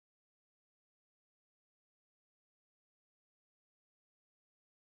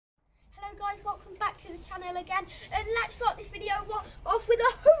Hello guys, welcome back to the channel again, and let's start this video off with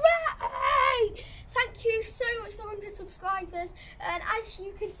a hooray! Thank you so much for 100 subscribers, and as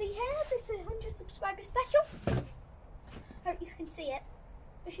you can see here, this is a 100 subscriber special. Hope you can see it.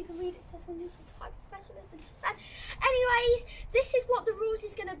 If you can read, it says 100 subscriber special, as I just said. Anyways, this is what the rules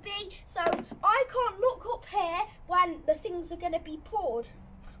is going to be, so I can't look up here when the things are going to be poured,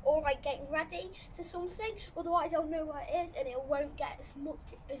 or like getting ready for something, otherwise I'll know what it is and it won't get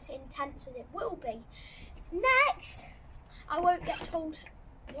as intense as it will be. Next, I won't get told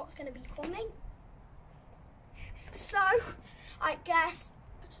what's going to be coming. So, I guess,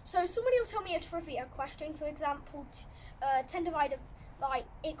 so somebody will tell me a trivia question, for example, 10 divided, like,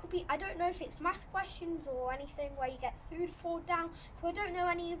 it could be, I don't know if it's math questions or anything where you get food poured down, so I don't know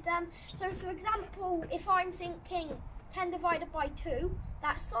any of them. So, for example, if I'm thinking 10 divided by 2,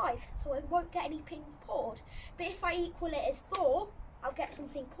 that's 5, so I won't get anything poured. But if I equal it as 4, I'll get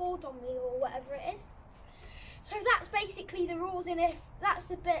something poured on me or whatever it is. So that's basically the rules, and if that's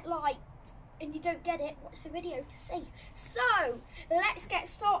a bit like, and you don't get it, watch the video to see. So, let's get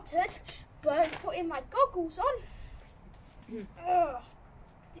started by putting my goggles on.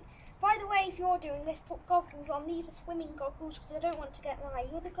 By the way, if you're doing this, put goggles on. These are swimming goggles because I don't want to get my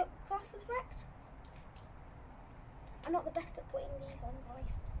other glasses wrecked. I'm not the best at putting these on,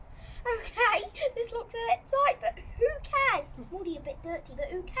 guys. Okay, this looks a bit tight, but who cares? It's already a bit dirty, but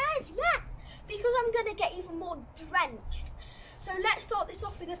who cares? Yeah, because I'm going to get even more drenched. So let's start this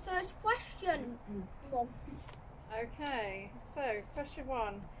off with the first question. Mom. Okay, so question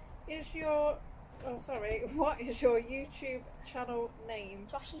 1. What is your YouTube channel name?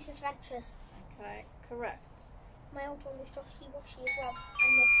 Joshy's Adventures. Okay, correct. My old one was Joshy Washy as well,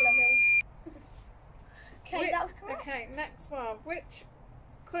 and Nicola Mills. Okay, that was correct. Okay, next one. Which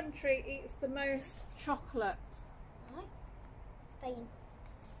country eats the most chocolate? Right. Spain.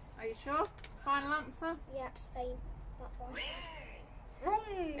 Are you sure? Final answer? Yep, Spain. That's right. Wrong.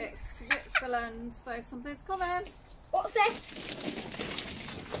 It's Switzerland, so something's coming. What's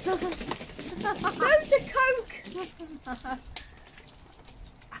this? Loads of Coke.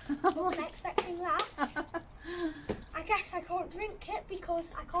 Wasn't expecting that. I guess I can't drink it because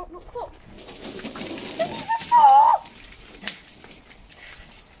I can't look up.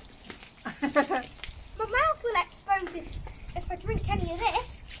 My mouth will explode if I drink any of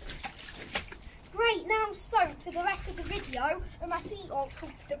this. Great, now I'm soaked for the rest of the video and my feet aren't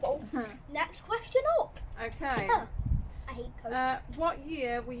comfortable. Next question up. Okay. I hate Coke. What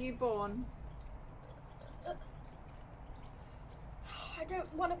year were you born? I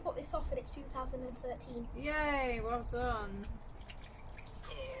don't want to put this off, and it's 2013. Yay, well done.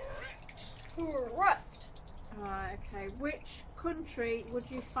 Correct. Alright, okay. Which country would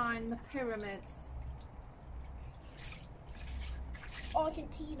you find the pyramids?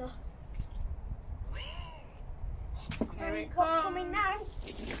 Argentina. Here it What's comes. coming now?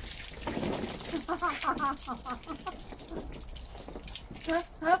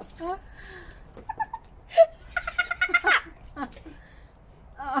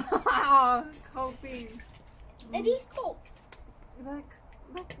 Oh, cold beans. Are these cooked?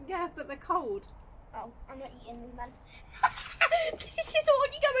 Yeah, but they're cold. Oh, I'm not eating them then. This is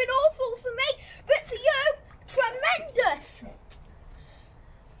already going awful for me, but for you, tremendous.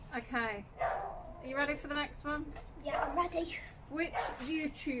 Okay. Are you ready for the next one? Yeah, I'm ready. Which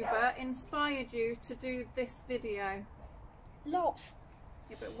YouTuber inspired you to do this video? Lots.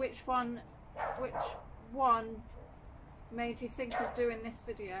 Yeah, but which one made you think of doing this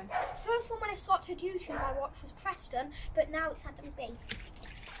video? First one when I started YouTube I watched was Preston, but now it's Adam B.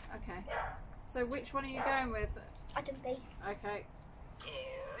 Okay. So which one are you going with? Adam B. Okay.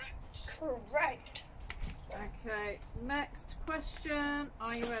 Correct. Okay. Next question.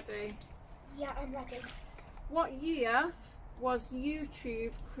 Are you ready? Yeah, I'm ready. What year was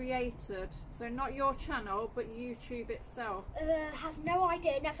YouTube created? So not your channel, but YouTube itself. Have no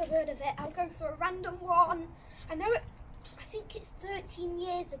idea, never heard of it. I'll go for a random one. I know it, I think it's 13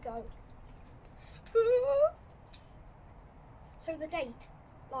 years ago. So the date,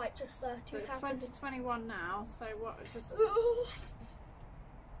 like just So it's 2021 now, so what, just... I'm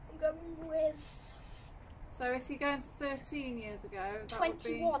going with... So if you're going 13 years ago, that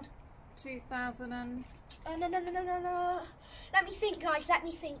 21. would be 2000 and... No. Let me think, guys, let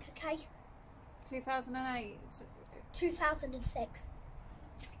me think, okay? 2008. 2006.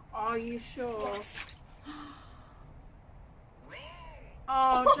 Are you sure? Yes.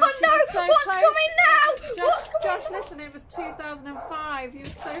 Oh, Oh Josh, no! you were so What's close. coming now? What's coming Josh, listen, it was 2005. You were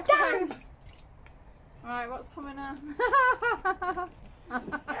so Damn. close. Right, what's coming now?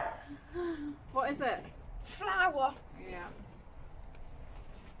 What is it? Flour. Yeah.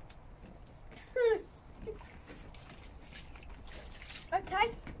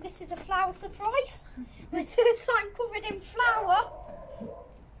 Okay, this is a flower surprise. My third time covered in flour.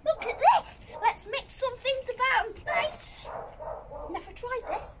 Look at this. Let's mix some things about and play. Never tried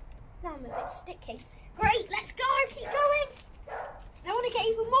this. Now I'm a bit sticky. Great, let's go. Keep going. I want to get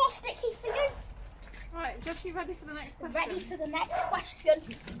even more sticky for you. Right, Joshy, ready for the next question? Ready for the next question.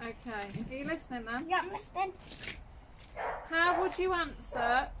 Okay, are you listening then? Yeah, I'm listening. How would you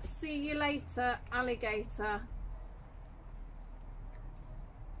answer, see you later, alligator?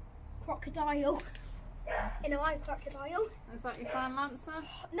 Crocodile. In a eye, crocodile. Is that your final answer?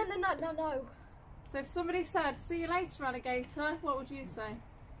 No. So if somebody said, see you later, alligator, what would you say?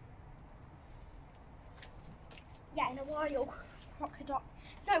 Yeah, in a while. Crocodile.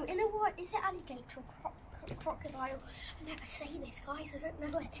 No, in a while. Is it alligator or crocodile? I never say this, guys. I don't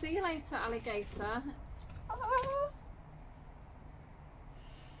know it. See you later, alligator.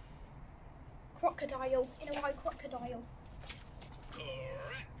 Crocodile. In a while, crocodile.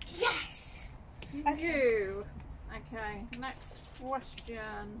 Yes! You. Okay, next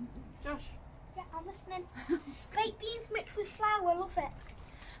question. Josh. Yeah, I'm listening. Baked beans mixed with flour, love it.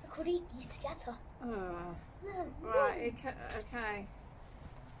 I could eat these together. Right, okay.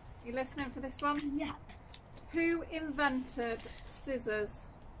 You listening for this one? Yep. Who invented scissors?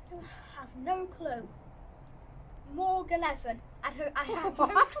 I have no clue. Morg 11. I have no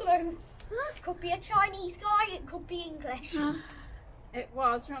What? clue. Could be a Chinese guy, it could be English. It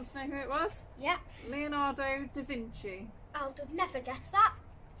was, you want to know who it was? Yeah. Leonardo da Vinci. I would have never guessed that.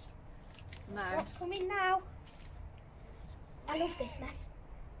 No. What's coming now? I love this mess.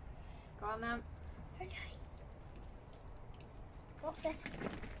 Go on then. Okay. What's this?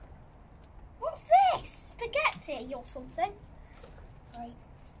 What's this? Spaghetti or something? Right.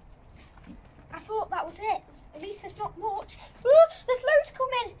 I thought that was it. At least there's not much. There's loads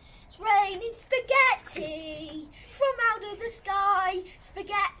coming. It's raining spaghetti from out of the sky.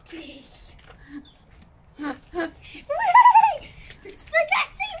 Spaghetti. Hooray!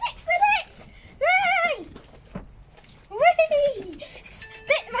 Spaghetti mixed with it. Hooray! Hooray!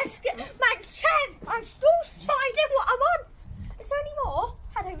 Bit my chair, my stool sliding. What I'm on. Is there any more?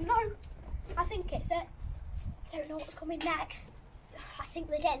 I don't know. I think it's it. I don't know what's coming next. I think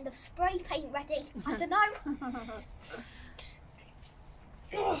they're getting the spray paint ready. I don't know.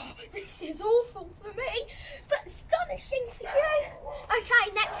 Oh, this is awful for me, but astonishing for you. Okay,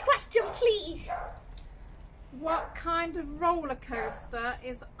 next question, please. What kind of roller coaster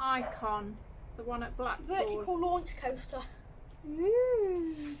is Icon? The one at Blackpool. Vertical launch coaster.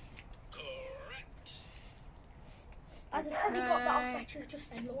 Ooh. I'd have probably got that off. I should have just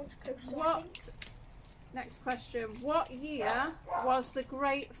said launch coaster. What? Next question. What year was the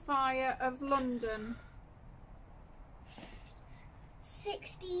Great Fire of London?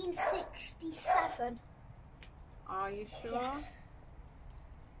 1667. Are you sure? Yes.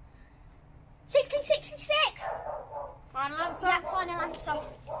 1666. Final answer? Yeah, final answer.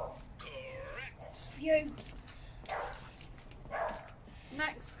 Phew.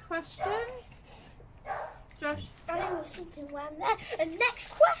 Next question. Josh. I know there was something around there. And next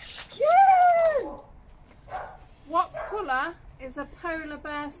question. What colour is a polar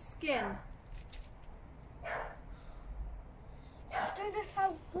bear's skin? I don't know if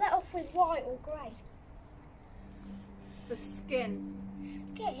I'll let off with white or grey. The skin.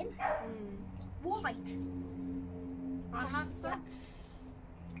 Skin? White. Final answer?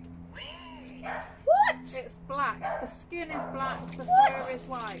 What? It's black. The skin is black. The What? fur is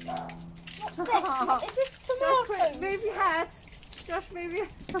white. What's this? Is this Josh, quick, tomatoes? move your head. Josh, move your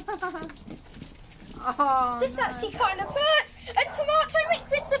Oh, This no. actually kind of hurts. And tomato mixed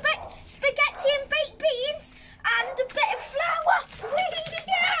with spaghetti and baked beans and a bit of flour.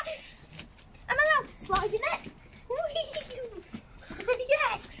 Am I allowed to slide in it?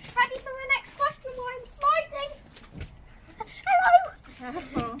 Yes. Ready for the next question while I'm sliding? Hello.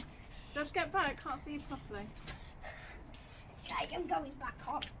 Careful. Josh, get back. Can't see you properly. Okay, I'm going back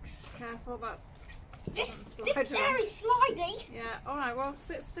up. Careful that. This Slide chair around. is slidey. Yeah. All right. Well,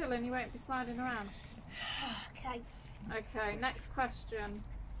 sit still and you won't be sliding around. Okay. Okay. Next question.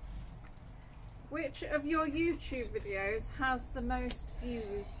 Which of your YouTube videos has the most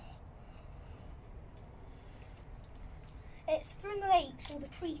views? It's Spring Lakes or the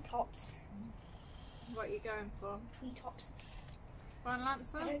treetops. What are you going for? Treetops. Final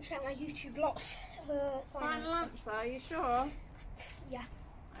answer? I don't check my YouTube lots. Final answer, are you sure? Yeah.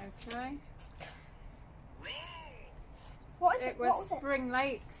 Okay. What is it? It was What was Spring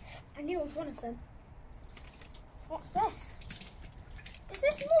Lakes. I knew it was one of them. What's this? Is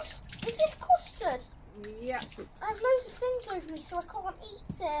this custard? Yep. I have loads of things over me, so I can't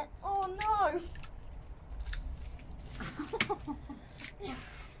eat it. Oh no.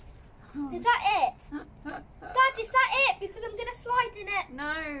 Is that it? Dad, is that it? Because I'm going to slide in it.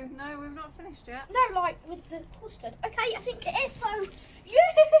 No, we've not finished yet. No, like with the custard. Okay, I think it is, so.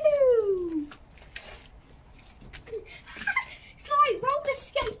 You! It's like roller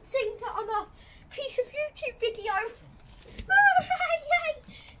skating, but on a piece of YouTube video. Oh, yay!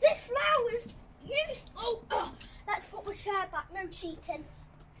 This flour's used. Oh, let's put my chair back. No cheating.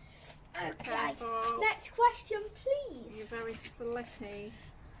 Okay. Careful. Next question, please. You're very slippy.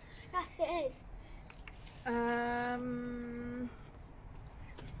 Yes, it is.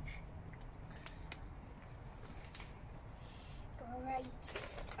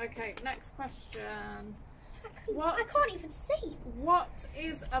 Great. Okay, next question. I can't even see. What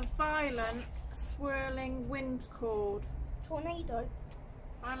is a violent swirling wind called? Tornado.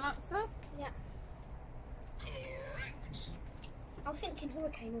 Final answer? Yeah. I was thinking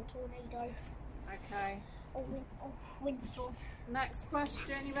hurricane or tornado. Okay. Or windstorm. Next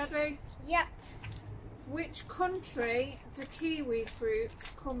question, you ready? Yeah. Which country do kiwi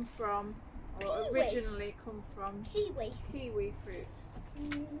fruits come from? Or Kiwi? originally come from? Kiwi. Kiwi fruits.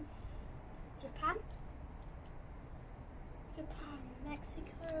 Japan. Japan.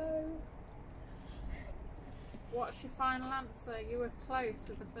 Mexico. What's your final answer? You were close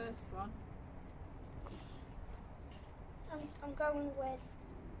with the first one. I'm going with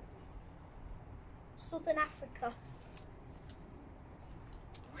Southern Africa.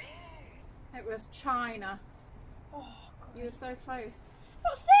 It was China. Oh, God. You were so close.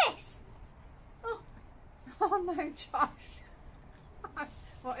 What's this? Oh, Oh no, Josh.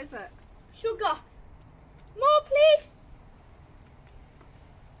 What is it? sugar. More, please.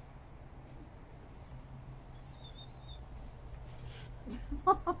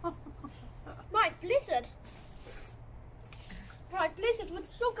 Right, blizzard. Right, blizzard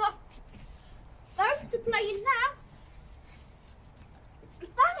with sugar. Those to playing now.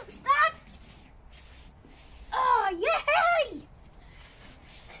 Thanks, Dad. Oh, yay!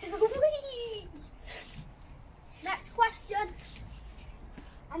 Whee! Next question.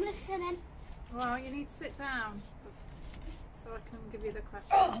 I'm listening. Well, you need to sit down so I can give you the question.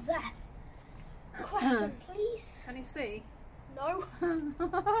 Oh, there. Question, please. Can you see? No.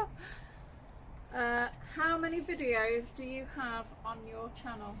 How many videos do you have on your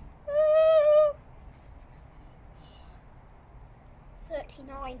channel?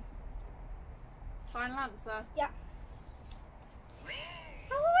 39. Final answer? Yeah.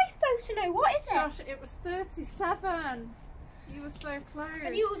 How am I supposed to know? What is it? Josh, it was 37. You were so close. I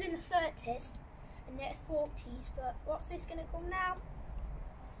knew it was in the 30s and the 40s, but what's this going to come now?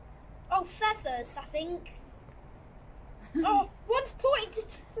 Oh, feathers, I think. Oh, one's pointed.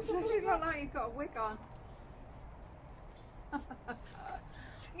 Josh, you look like you've got a wig on.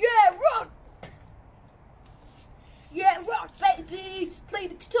 Yeah, rock! Yeah, rock, baby! Play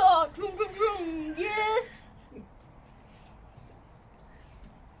the guitar, drum, drum, drum, yeah!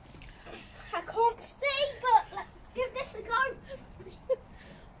 I can't see, but let's give this a go.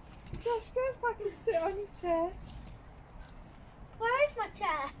 Josh, go back and sit on your chair. Where is my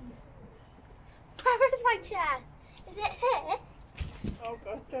chair? Where is my chair? Is it here? Oh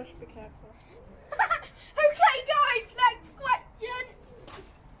God, Josh, be careful. Okay, guys, next question.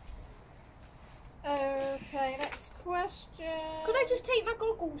 Okay, next question. Could I just take my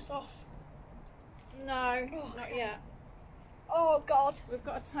goggles off? No, Oh, not okay. yet. Oh, God. We've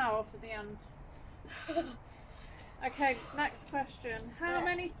got a towel for the end. Okay, next question. How Yeah.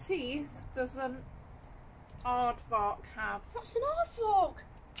 many teeth does an aardvark have? What's an aardvark?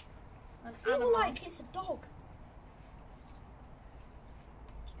 An I feel animal. like it's a dog.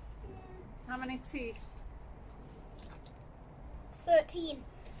 How many teeth? 13.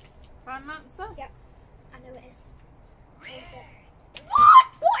 Final answer? Yeah, I know it is. What is it? What?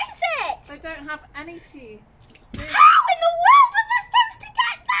 What is it? They don't have any teeth. How in the world was I supposed to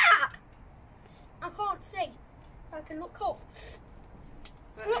get that? I can't see. I can look up.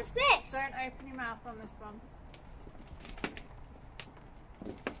 What's this? Don't open your mouth on this one.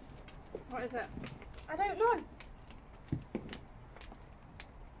 What is it? I don't know.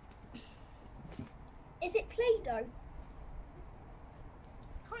 Is it Play-Doh?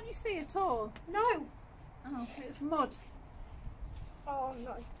 Can't you see at all? No. Oh, it's mud. Oh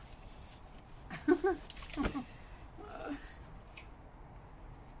no.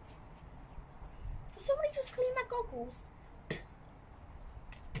 Somebody just clean my goggles.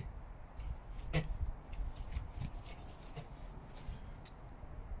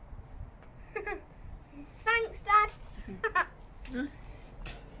 Thanks, Dad.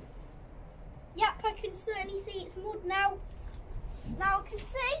 Yep, I can certainly see it's mud now. Now I can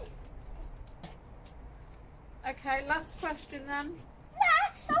see. Okay, last question then.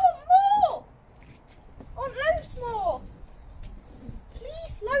 Yes, I want more. I want loads more.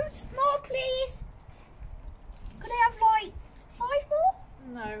 Please, loads more, please. Could I have like 5 more?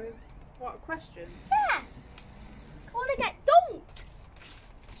 No. What question? Yeah. I want to get dunked.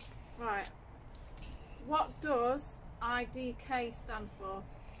 Right. What does IDK stand for?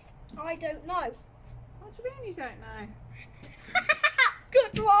 I don't know. What do you mean you don't know?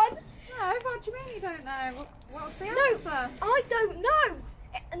 Good one. No, what do you mean you don't know? What's the No, answer? I don't know.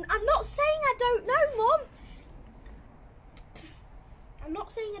 And I'm not saying I don't know, Mum. I'm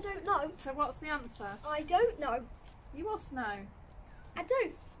not saying I don't know. So what's the answer? I don't know. You must know. I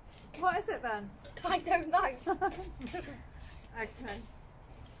do. What is it then? I don't know. Okay.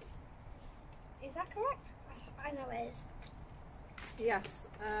 Is that correct? I know it is. Yes,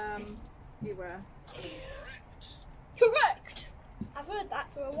 you were. Correct. I've heard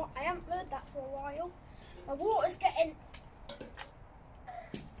that for a while. I haven't heard that for a while. My water's getting.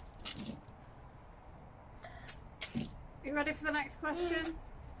 You ready for the next question?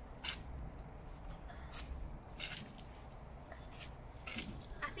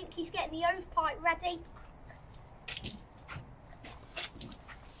 I think he's getting the hose pipe ready.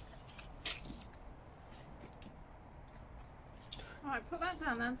 Right, put that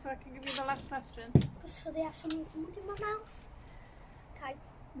down then so I can give you the last question. Just so they have some food in my mouth. Okay.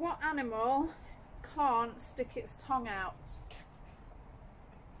 What animal can't stick its tongue out?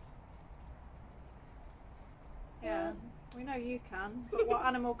 Yeah, we know you can, but what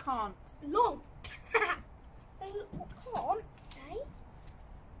animal can't? Long. What can't? Eh?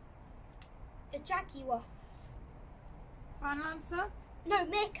 A jaguar. Final answer? No,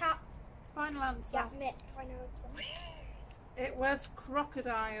 meerkat. Final answer. Yeah, final answer. It was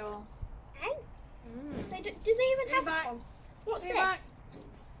crocodile. Eh? Mm. Do they even Get have back. one? What's Get this? back.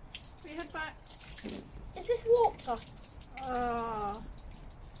 Put your head back. Is this water? Oh.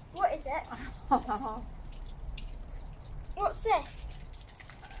 What is it? I What's this?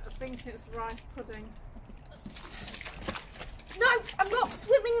 think it's rice pudding. No, I'm not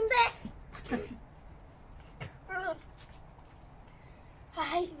swimming in this. Ugh. I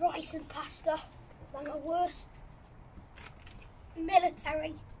hate rice and pasta. They're the worst.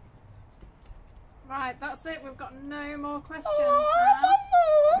 Military. Right, that's it. We've got no more questions Oh,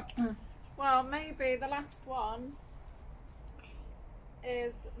 now. more. Well, maybe the last one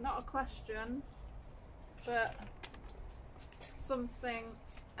is not a question, but something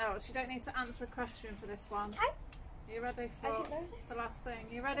else. You don't need to answer a question for this one. Okay. Are you ready I for didn't know this. the last thing?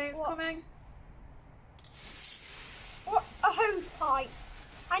 You ready? It's What? coming. What? A hose pipe.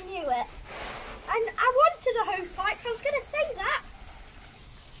 I knew it. And I wanted a hose pipe. I was going to say that.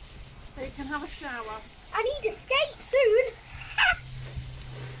 So you can have a shower. I need escape soon.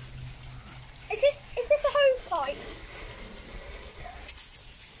 Is this a hose pipe?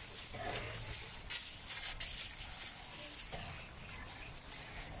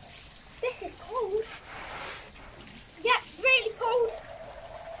 This is cold. Yeah, really cold.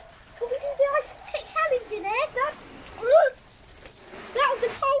 Can we do the ice pick challenge in here, Dad? That was a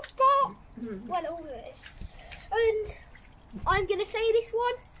cold spot. Well, all of it is. And I'm going to say this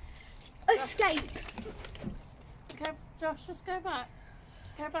one. Escape. Okay, Josh, just go back.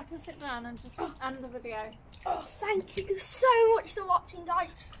 Go back and sit down and just end the video. Oh, thank you so much for watching,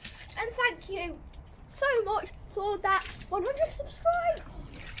 guys. And thank you so much for that 100 subscribers.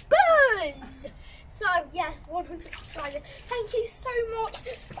 So, yeah, 100 subscribers. Thank you so much.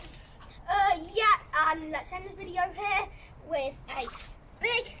 Yeah, and let's end the video here with a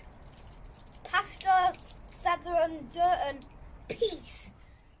big pasta, feather and dirt and peace.